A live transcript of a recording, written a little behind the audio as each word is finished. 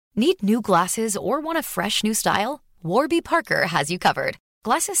Need new glasses or want a fresh new style? Warby Parker has you covered.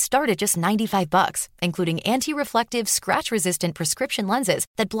 Glasses start at just $95, including anti-reflective, scratch-resistant prescription lenses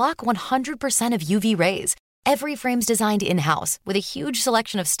that block 100% of UV rays. Every frame's designed in-house with a huge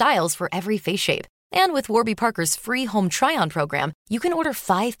selection of styles for every face shape. And with Warby Parker's free home try-on program, you can order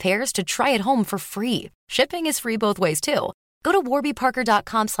 5 pairs to try at home for free. Shipping is free both ways, too. Go to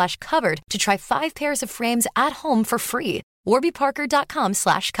warbyparker.com/covered to try 5 pairs of frames at home for free.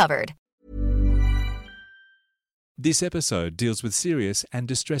 warbyparker.com/covered. This episode deals with serious and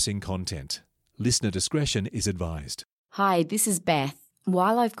distressing content. Listener discretion is advised. Hi, this is Beth.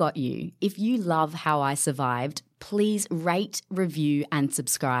 While I've got you, if you love How I Survived, please rate, review and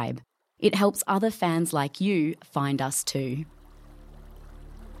subscribe. It helps other fans like you find us too.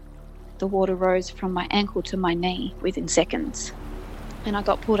 The water rose from my ankle to my knee within seconds. And I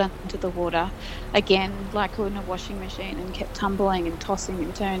got pulled under the water again, like in a washing machine, and kept tumbling and tossing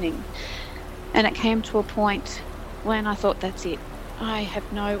and turning. And it came to a point when I thought, that's it. I have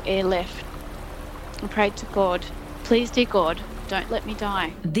no air left. I prayed to God, please, dear God, don't let me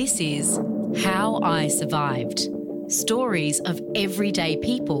die. This is How I Survived. Stories of everyday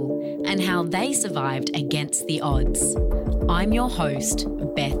people and how they survived against the odds. I'm your host,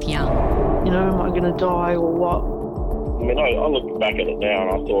 Beth Young. Am I going to die or what? I mean, I look back at it now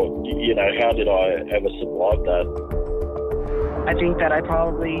and I thought, how did I ever survive that? I think that I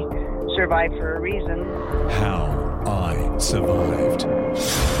probably survived for a reason. How I Survived.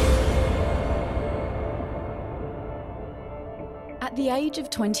 At the age of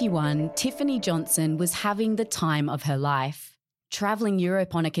 21, Tiffany Johnson was having the time of her life. Travelling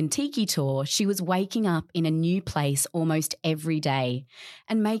Europe on a Kentucky tour, she was waking up in a new place almost every day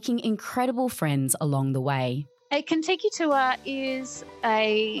and making incredible friends along the way. A Kentucky tour is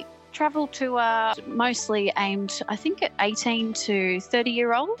a travel tour mostly aimed, I think, at 18 to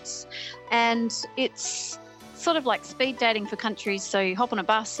 30-year-olds. And it's sort of like speed dating for countries. So you hop on a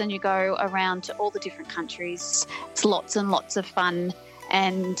bus and you go around to all the different countries. It's lots and lots of fun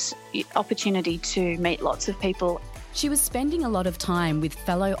and opportunity to meet lots of people. She was spending a lot of time with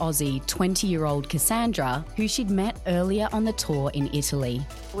fellow Aussie 20-year-old Cassandra, who she'd met earlier on the tour in Italy.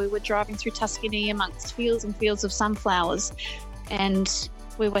 We were driving through Tuscany amongst fields and fields of sunflowers, and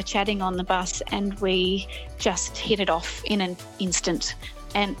we were chatting on the bus and we just hit it off in an instant,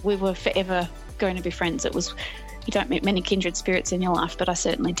 and we were forever going to be friends. You don't meet many kindred spirits in your life, but I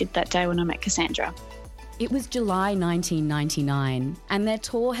certainly did that day when I met Cassandra. It was July 1999, and their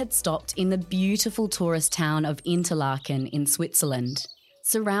tour had stopped in the beautiful tourist town of Interlaken in Switzerland.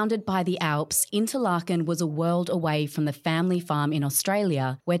 Surrounded by the Alps, Interlaken was a world away from the family farm in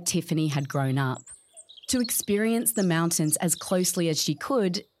Australia where Tiffany had grown up. To experience the mountains as closely as she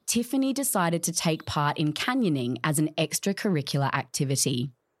could, Tiffany decided to take part in canyoning as an extracurricular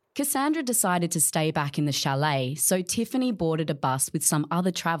activity. Cassandra decided to stay back in the chalet, so Tiffany boarded a bus with some other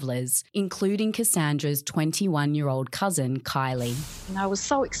travellers, including Cassandra's 21-year-old cousin, Kylie. And I was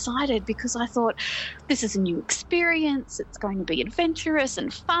so excited because I thought, this is a new experience, it's going to be adventurous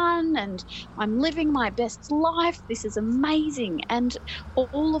and fun, and I'm living my best life, this is amazing. And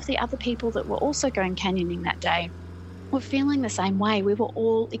all of the other people that were also going canyoning that day were feeling the same way. We were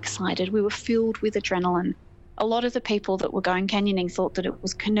all excited, we were filled with adrenaline. A lot of the people that were going canyoning thought that it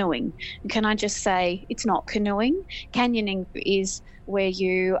was canoeing. And can I just say, it's not canoeing. Canyoning is where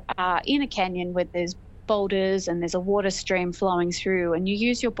you are in a canyon where there's boulders and there's a water stream flowing through, and you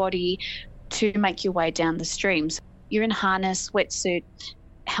use your body to make your way down the streams. You're in harness, wetsuit,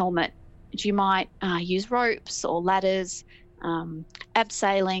 helmet. You might use ropes or ladders,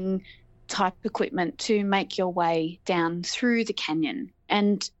 abseiling type equipment to make your way down through the canyon.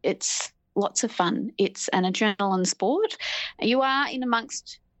 And it's lots of fun. It's an adrenaline sport. You are in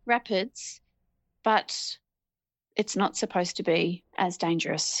amongst rapids, but it's not supposed to be as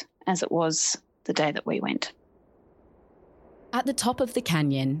dangerous as it was the day that we went. At the top of the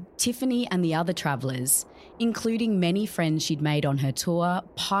canyon, Tiffany and the other travellers, including many friends she'd made on her tour,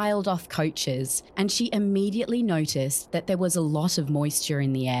 piled off coaches, and she immediately noticed that there was a lot of moisture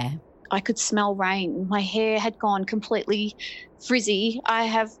in the air. I could smell rain. My hair had gone completely frizzy. I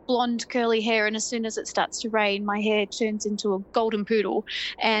have blonde curly hair, and as soon as it starts to rain, my hair turns into a golden poodle.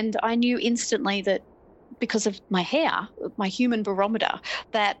 And I knew instantly that because of my hair, my human barometer,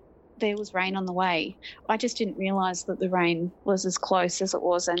 that there was rain on the way. I just didn't realise that the rain was as close as it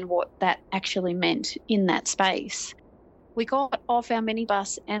was and what that actually meant in that space. We got off our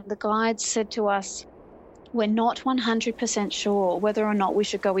minibus and the guides said to us, we're not 100% sure whether or not we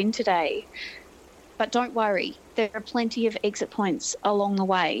should go in today, but don't worry, there are plenty of exit points along the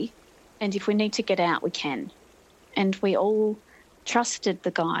way, and if we need to get out, we can. And we all trusted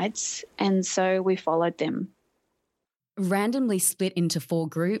the guides, and so we followed them. Randomly split into 4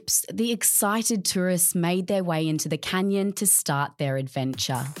 groups, the excited tourists made their way into the canyon to start their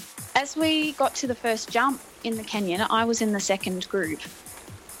adventure. As we got to the first jump in the canyon, I was in the second group.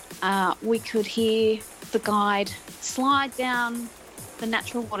 We could hear the guide slide down the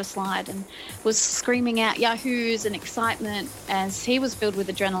natural water slide and was screaming out yahoos and excitement as he was filled with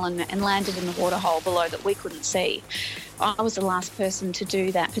adrenaline and landed in the waterhole below that we couldn't see. I was the last person to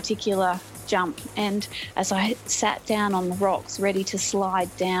do that particular jump, and as I sat down on the rocks ready to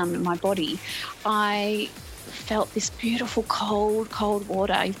slide down my body, I felt this beautiful cold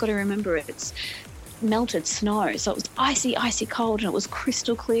water. You've got to remember it's melted snow, so it was icy cold, and it was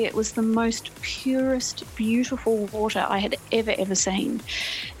crystal clear. It was the most purest, beautiful water I had ever seen,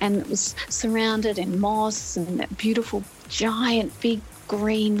 and it was surrounded in moss and that beautiful giant big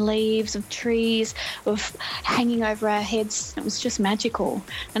green leaves of trees hanging over our heads. It was just magical.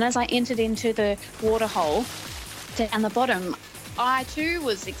 And as I entered into the waterhole down the bottom, I too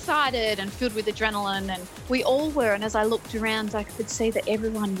was excited and filled with adrenaline, and we all were. And as I looked around, I could see that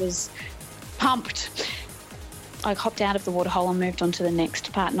everyone was pumped. I hopped out of the waterhole and moved on to the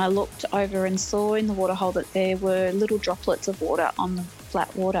next part, and I looked over and saw in the waterhole that there were little droplets of water on the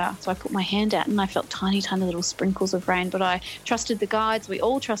flat water. So I put my hand out and I felt tiny little sprinkles of rain, but I trusted the guides. We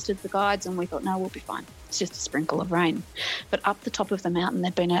all trusted the guides, and we thought, no, we'll be fine. It's just a sprinkle of rain. But up the top of the mountain,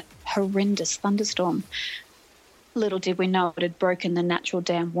 there'd been a horrendous thunderstorm. Little did we know it had broken the natural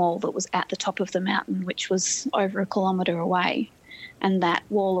dam wall that was at the top of the mountain, which was over a kilometre away. And that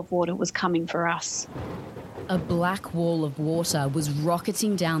wall of water was coming for us. A black wall of water was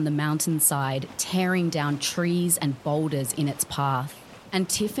rocketing down the mountainside, tearing down trees and boulders in its path. And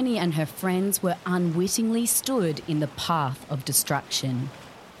Tiffany and her friends were unwittingly stood in the path of destruction.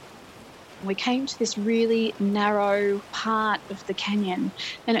 We came to this really narrow part of the canyon,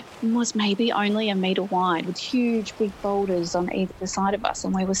 and it was maybe only a metre wide with huge big boulders on either side of us,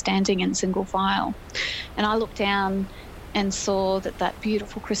 and we were standing in single file. And I looked down and saw that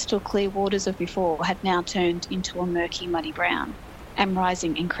beautiful crystal clear waters of before had now turned into a murky, muddy brown and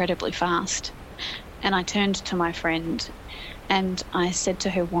rising incredibly fast. And I turned to my friend and I said to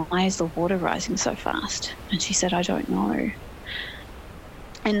her, why is the water rising so fast? And she said, I don't know.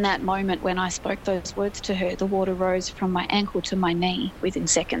 In that moment when I spoke those words to her, the water rose from my ankle to my knee within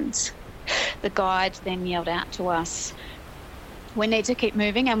seconds. The guide then yelled out to us, we need to keep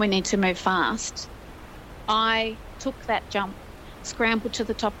moving and we need to move fast. I took that jump, scrambled to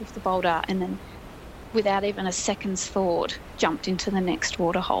the top of the boulder, and then, without even a second's thought, jumped into the next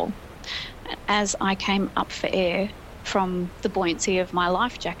waterhole. As I came up for air from the buoyancy of my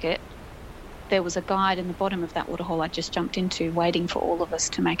life jacket, there was a guide in the bottom of that waterhole I just jumped into, waiting for all of us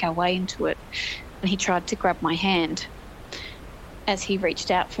to make our way into it. And he tried to grab my hand. As he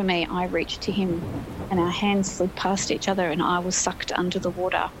reached out for me, I reached to him, and our hands slid past each other, and I was sucked under the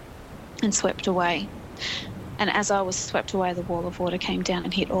water and swept away. And as I was swept away, the wall of water came down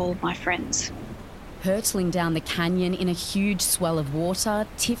and hit all of my friends. Hurtling down the canyon in a huge swell of water,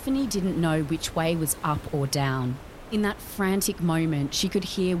 Tiffany didn't know which way was up or down. In that frantic moment, she could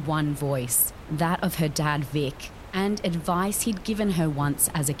hear one voice, that of her dad Vic, and advice he'd given her once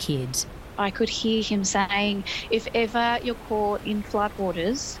as a kid. I could hear him saying, if ever you're caught in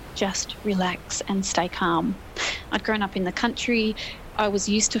floodwaters, just relax and stay calm. I'd grown up in the country. I was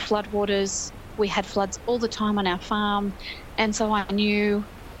used to floodwaters. We had floods all the time on our farm, and so I knew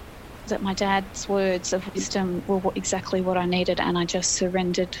that my dad's words of wisdom were exactly what I needed, and I just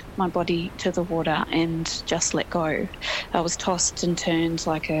surrendered my body to the water and just let go. I was tossed and turned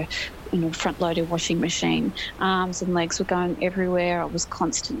like a front-loaded washing machine. Arms and legs were going everywhere. I was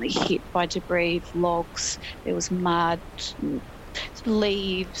constantly hit by debris, logs. There was mud,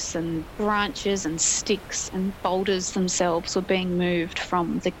 leaves and branches and sticks, and boulders themselves were being moved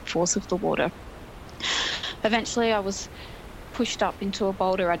from the force of the water. Eventually I was pushed up into a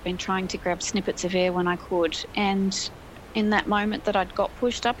boulder. I'd been trying to grab snippets of air when I could, and in that moment that I'd got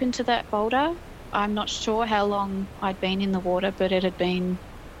pushed up into that boulder, I'm not sure how long I'd been in the water, but it had been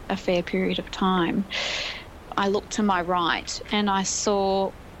a fair period of time. I looked to my right and I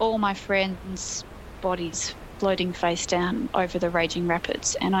saw all my friends' bodies floating face down over the raging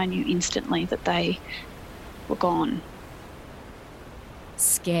rapids, and I knew instantly that they were gone.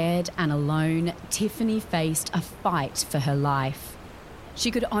 Scared and alone, Tiffany faced a fight for her life.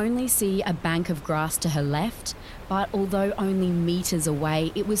 She could only see a bank of grass to her left, but although only metres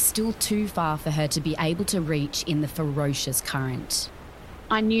away, it was still too far for her to be able to reach in the ferocious current.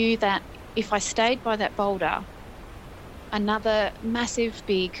 I knew that if I stayed by that boulder, another massive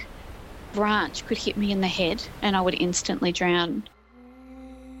big branch could hit me in the head and I would instantly drown.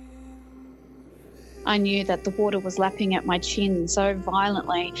 I knew that the water was lapping at my chin so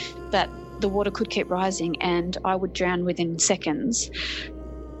violently that the water could keep rising and I would drown within seconds.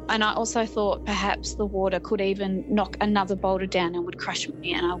 And I also thought perhaps the water could even knock another boulder down and would crush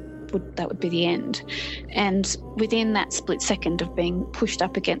me, and that would be the end. And within that split second of being pushed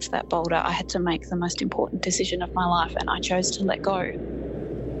up against that boulder, I had to make the most important decision of my life, and I chose to let go.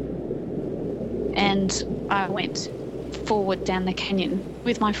 And I went forward down the canyon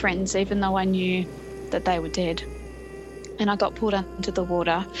with my friends, even though I knew that they were dead. And I got pulled under the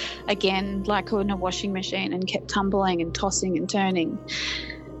water again, like in a washing machine, and kept tumbling and tossing and turning.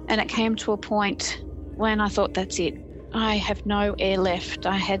 And it came to a point when I thought, that's it. I have no air left.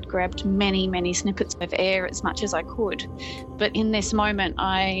 I had grabbed many, many snippets of air as much as I could. But in this moment,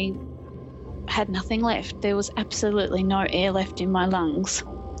 I had nothing left. There was absolutely no air left in my lungs.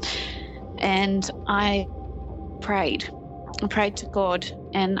 And I prayed. I prayed to God,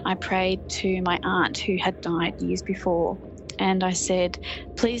 and I prayed to my aunt who had died years before. And I said,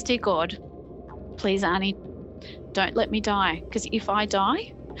 please, dear God, please, Auntie, don't let me die, because if I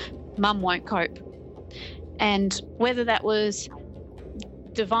die, Mum won't cope. And whether that was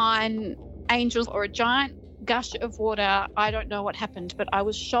divine angels or a giant gush of water, I don't know what happened, but I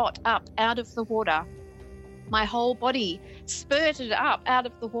was shot up out of the water. My whole body spurted up out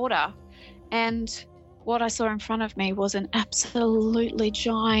of the water. And what I saw in front of me was an absolutely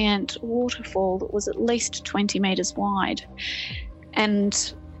giant waterfall that was at least 20 metres wide.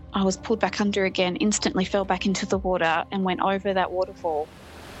 And I was pulled back under again, instantly fell back into the water and went over that waterfall.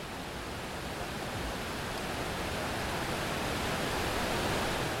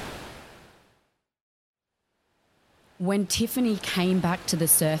 When Tiffany came back to the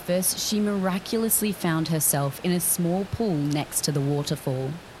surface, she miraculously found herself in a small pool next to the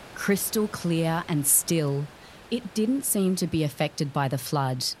waterfall. Crystal clear and still. It didn't seem to be affected by the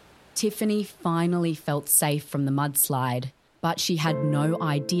flood. Tiffany finally felt safe from the mudslide, but she had no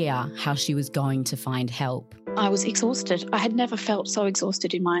idea how she was going to find help. I was exhausted. I had never felt so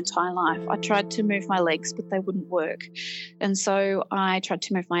exhausted in my entire life. I tried to move my legs, but they wouldn't work. And so I tried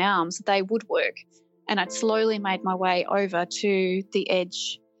to move my arms. They would work. And I'd slowly made my way over to the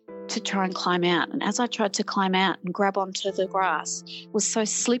edge to try and climb out. And as I tried to climb out and grab onto the grass, it was so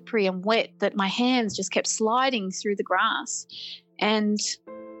slippery and wet that my hands just kept sliding through the grass. And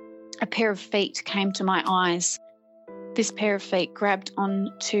a pair of feet came to my eyes. This pair of feet grabbed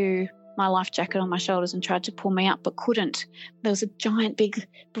onto my life jacket on my shoulders and tried to pull me up, but couldn't. There was a giant big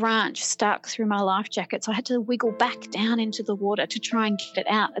branch stuck through my life jacket, so I had to wiggle back down into the water to try and get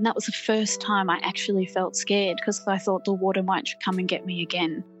it out. And that was the first time I actually felt scared, because I thought the water might come and get me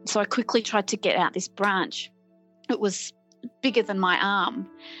again. So I quickly tried to get out this branch. It was bigger than my arm,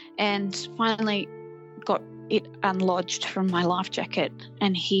 and finally got it unlodged from my life jacket,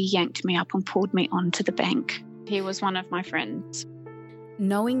 and he yanked me up and pulled me onto the bank. He was one of my friends.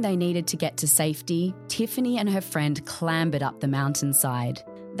 Knowing they needed to get to safety, Tiffany and her friend clambered up the mountainside.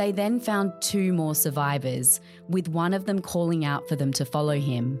 They then found 2 more survivors, with one of them calling out for them to follow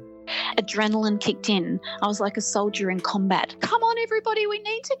him. Adrenaline kicked in. I was like a soldier in combat. Come on, everybody, we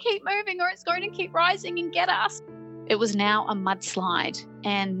need to keep moving or it's going to keep rising and get us. It was now a mudslide,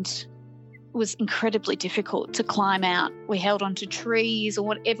 and it was incredibly difficult to climb out. We held onto trees or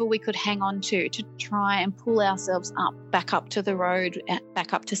whatever we could hang on to try and pull ourselves up, back up to the road,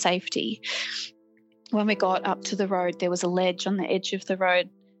 back up to safety. When we got up to the road, there was a ledge on the edge of the road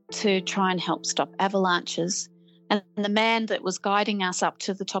to try and help stop avalanches. And the man that was guiding us up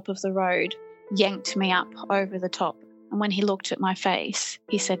to the top of the road yanked me up over the top. And when he looked at my face,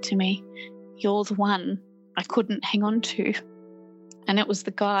 he said to me, "You're the one I couldn't hang on to." And it was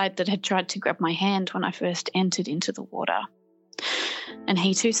the guide that had tried to grab my hand when I first entered into the water. And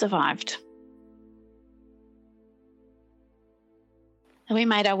he too survived. And we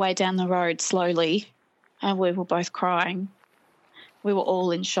made our way down the road slowly, and we were both crying. We were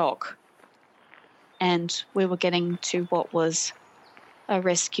all in shock. And we were getting to what was a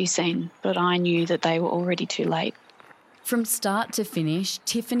rescue scene, but I knew that they were already too late. From start to finish,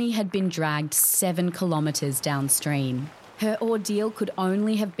 Tiffany had been dragged 7 kilometres downstream. Her ordeal could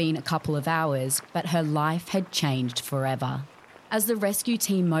only have been a couple of hours, but her life had changed forever. As the rescue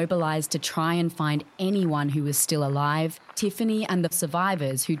team mobilised to try and find anyone who was still alive, Tiffany and the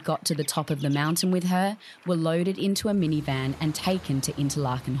survivors who'd got to the top of the mountain with her were loaded into a minivan and taken to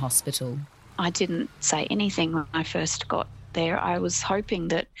Interlaken Hospital. I didn't say anything when I first got there. I was hoping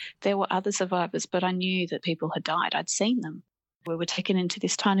that there were other survivors, but I knew that people had died. I'd seen them. We were taken into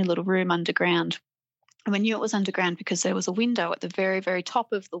this tiny little room underground. And we knew it was underground because there was a window at the very, very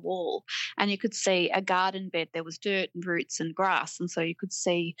top of the wall, and you could see a garden bed. There was dirt and roots and grass, and so you could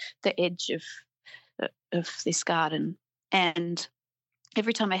see the edge of this garden. And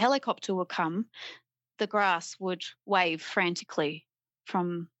every time a helicopter would come, the grass would wave frantically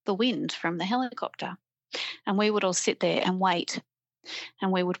from the wind from the helicopter. And we would all sit there and wait.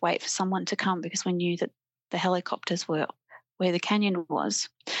 And we would wait for someone to come because we knew that the helicopters were where the canyon was.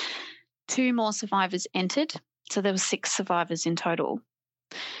 2 more survivors entered. So there were 6 survivors in total.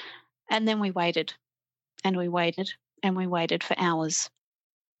 And then we waited and we waited and we waited for hours.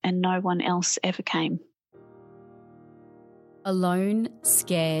 And no one else ever came. Alone,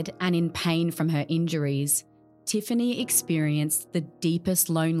 scared, and in pain from her injuries, Tiffany experienced the deepest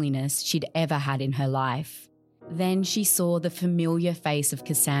loneliness she'd ever had in her life. Then she saw the familiar face of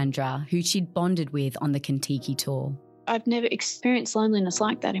Cassandra, who she'd bonded with on the Contiki tour. I've never experienced loneliness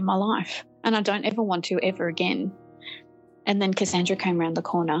like that in my life, and I don't ever want to ever again. And then Cassandra came round the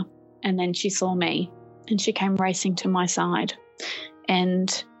corner, and then she saw me, and she came racing to my side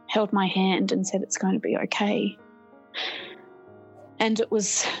and held my hand and said, "It's going to be okay." And it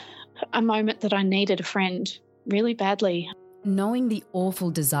was a moment that I needed a friend really badly. Knowing the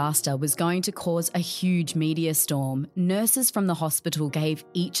awful disaster was going to cause a huge media storm, nurses from the hospital gave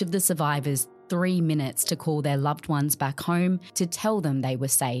each of the survivors 3 minutes to call their loved ones back home to tell them they were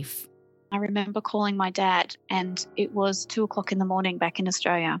safe. I remember calling my dad, and it was 2:00 in the morning back in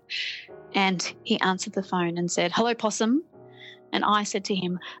Australia. And he answered the phone and said, "Hello, Possum." And I said to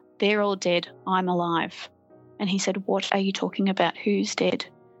him, "They're all dead. I'm alive." And he said, "What are you talking about? Who's dead?"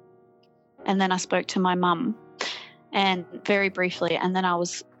 And then I spoke to my mum, and very briefly, and then I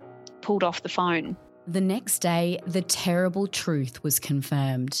was pulled off the phone. The next day, the terrible truth was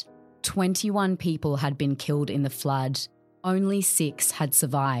confirmed. 21 people had been killed in the flood. Only 6 had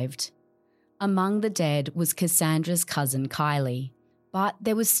survived. Among the dead was Cassandra's cousin Kylie. But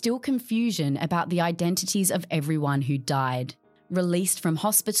there was still confusion about the identities of everyone who died. Released from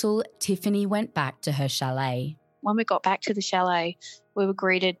hospital, Tiffany went back to her chalet. When we got back to the chalet, we were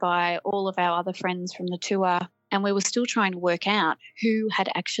greeted by all of our other friends from the tour, and we were still trying to work out who had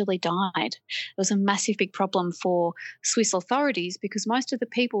actually died. It was a massive big problem for Swiss authorities because most of the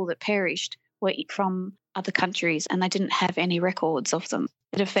people that perished were from other countries and they didn't have any records of them.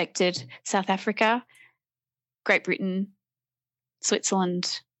 It affected South Africa, Great Britain,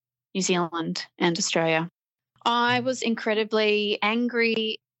 Switzerland, New Zealand, and Australia. I was incredibly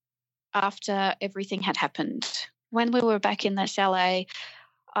angry after everything had happened. When we were back in the chalet,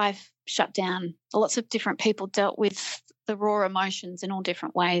 I've shut down. Lots of different people dealt with the raw emotions in all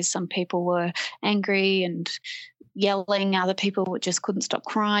different ways. Some people were angry and yelling. Other people just couldn't stop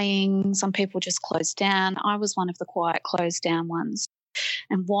crying. Some people just closed down. I was one of the quiet, closed down ones.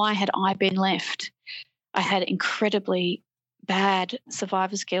 And why had I been left? I had incredibly bad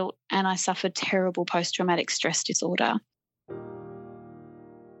survivor's guilt and I suffered terrible post-traumatic stress disorder.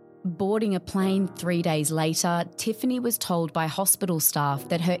 Boarding a plane 3 days later, Tiffany was told by hospital staff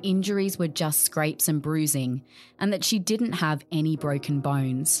that her injuries were just scrapes and bruising and that she didn't have any broken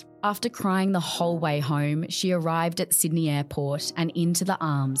bones. After crying the whole way home, she arrived at Sydney Airport and into the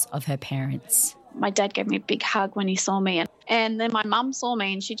arms of her parents. My dad gave me a big hug when he saw me, and then my mum saw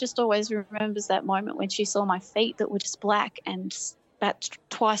me, and she just always remembers that moment when she saw my feet that were just black and about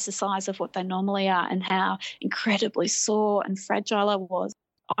twice the size of what they normally are, and how incredibly sore and fragile I was.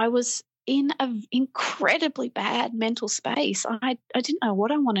 I was in an incredibly bad mental space. I didn't know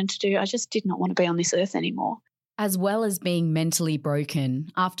what I wanted to do. I just did not want to be on this earth anymore. As well as being mentally broken,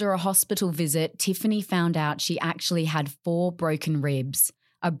 after a hospital visit, Tiffany found out she actually had 4 broken ribs,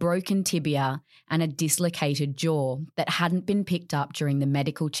 a broken tibia, and a dislocated jaw that hadn't been picked up during the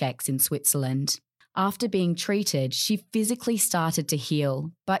medical checks in Switzerland. After being treated, she physically started to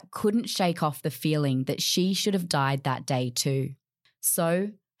heal, but couldn't shake off the feeling that she should have died that day too.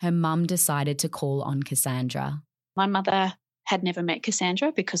 So her mum decided to call on Cassandra. My mother had never met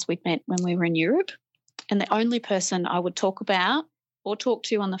Cassandra because we'd met when we were in Europe, and the only person I would talk about or talk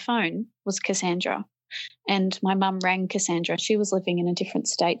to on the phone was Cassandra. And my mum rang Cassandra. She was living in a different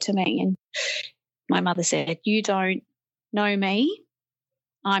state to me. And my mother said, "You don't know me.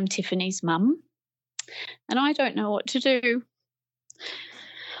 I'm Tiffany's mum, and I don't know what to do.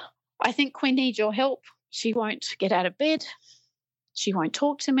 I think we need your help. She won't get out of bed. She won't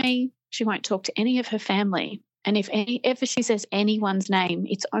talk to me. She won't talk to any of her family. And if ever she says anyone's name,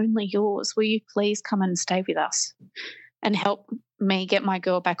 it's only yours. Will you please come and stay with us and help me get my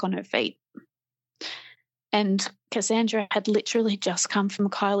girl back on her feet?" And Cassandra had literally just come from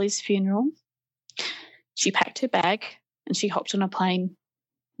Kylie's funeral. She packed her bag and she hopped on a plane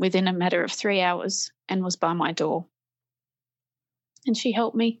within a matter of 3 hours and was by my door. And she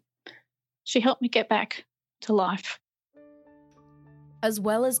helped me. She helped me get back to life. As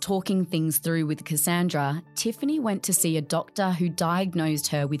well as talking things through with Cassandra, Tiffany went to see a doctor who diagnosed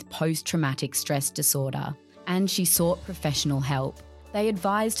her with post-traumatic stress disorder, and she sought professional help. They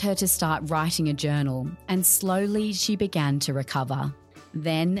advised her to start writing a journal, and slowly she began to recover.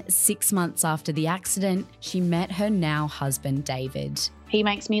 Then, 6 months after the accident, she met her now husband, David. He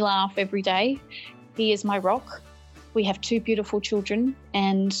makes me laugh every day. He is my rock. We have 2 beautiful children,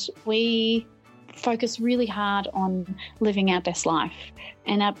 and we focus really hard on living our best life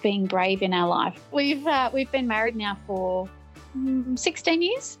and being brave in our life. We've been married now for 16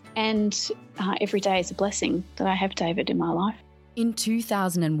 years, and every day is a blessing that I have David in my life. In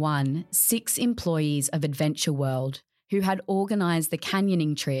 2001, 6 employees of Adventure World who had organised the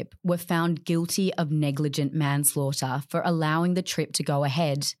canyoning trip were found guilty of negligent manslaughter for allowing the trip to go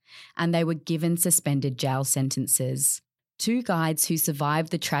ahead, and they were given suspended jail sentences. 2 guides who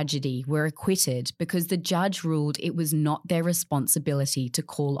survived the tragedy were acquitted because the judge ruled it was not their responsibility to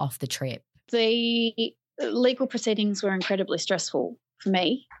call off the trip. The legal proceedings were incredibly stressful for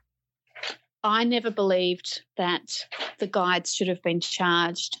me. I never believed that the guides should have been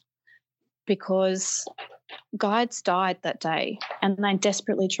charged because guides died that day and they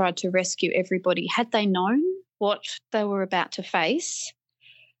desperately tried to rescue everybody. Had they known what they were about to face,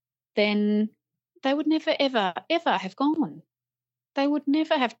 then they would never, ever, ever have gone. They would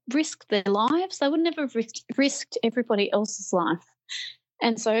never have risked their lives. They would never have risked everybody else's life.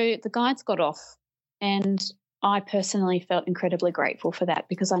 And so the guides got off, and I personally felt incredibly grateful for that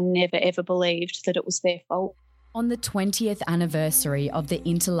because I never, ever believed that it was their fault. On the 20th anniversary of the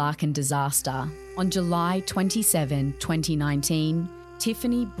Interlaken disaster, on July 27, 2019,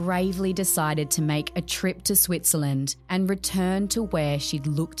 Tiffany bravely decided to make a trip to Switzerland and return to where she'd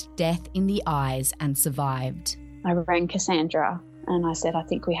looked death in the eyes and survived. I rang Cassandra and I said, I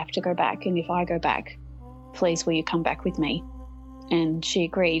think we have to go back, and if I go back, please will you come back with me? And she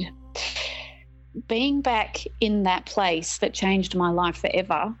agreed. Being back in that place that changed my life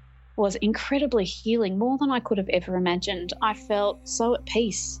forever was incredibly healing, more than I could have ever imagined. I felt so at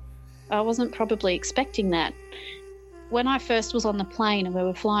peace. I wasn't probably expecting that. When I first was on the plane and we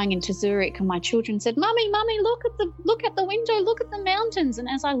were flying into Zurich, and my children said, Mummy, look at the window, look at the mountains. And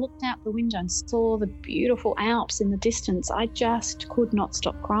as I looked out the window and saw the beautiful Alps in the distance, I just could not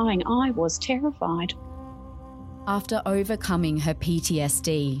stop crying. I was terrified. After overcoming her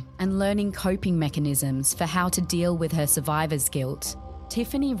PTSD and learning coping mechanisms for how to deal with her survivor's guilt,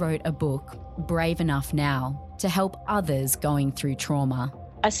 Tiffany wrote a book, Brave Enough Now, to help others going through trauma.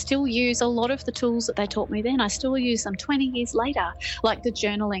 I still use a lot of the tools that they taught me then. I still use them 20 years later, like the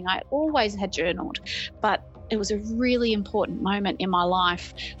journaling. I always had journaled, but it was a really important moment in my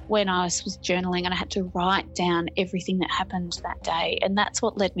life when I was journaling and I had to write down everything that happened that day. And that's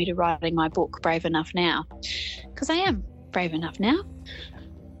what led me to writing my book, Brave Enough Now, because I am brave enough now.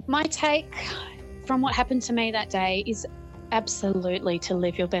 My take from what happened to me that day is absolutely to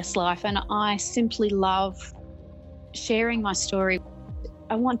live your best life. And I simply love sharing my story.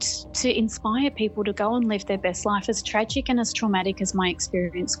 I want to inspire people to go and live their best life, as tragic and as traumatic as my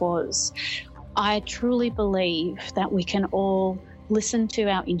experience was. I truly believe that we can all listen to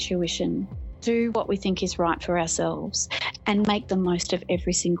our intuition, do what we think is right for ourselves, and make the most of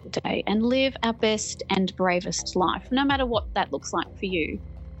every single day and live our best and bravest life, no matter what that looks like for you.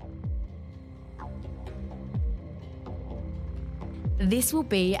 This will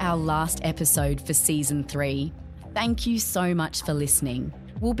be our last episode for Season 3. Thank you so much for listening.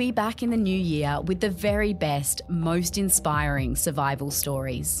 We'll be back in the new year with the very best, most inspiring survival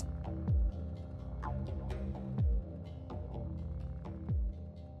stories.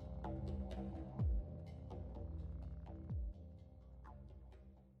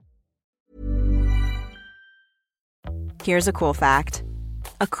 Here's a cool fact.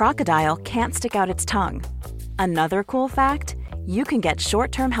 A crocodile can't stick out its tongue. Another cool fact, you can get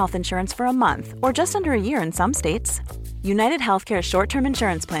short-term health insurance for a month or just under a year in some states. United Healthcare short-term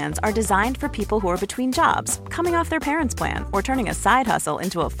insurance plans are designed for people who are between jobs, coming off their parents' plan, or turning a side hustle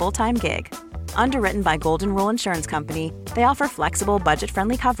into a full-time gig. Underwritten by Golden Rule Insurance Company, they offer flexible,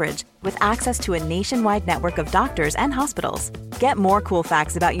 budget-friendly coverage with access to a nationwide network of doctors and hospitals. Get more cool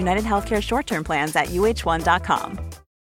facts about United Healthcare short-term plans at uh1.com.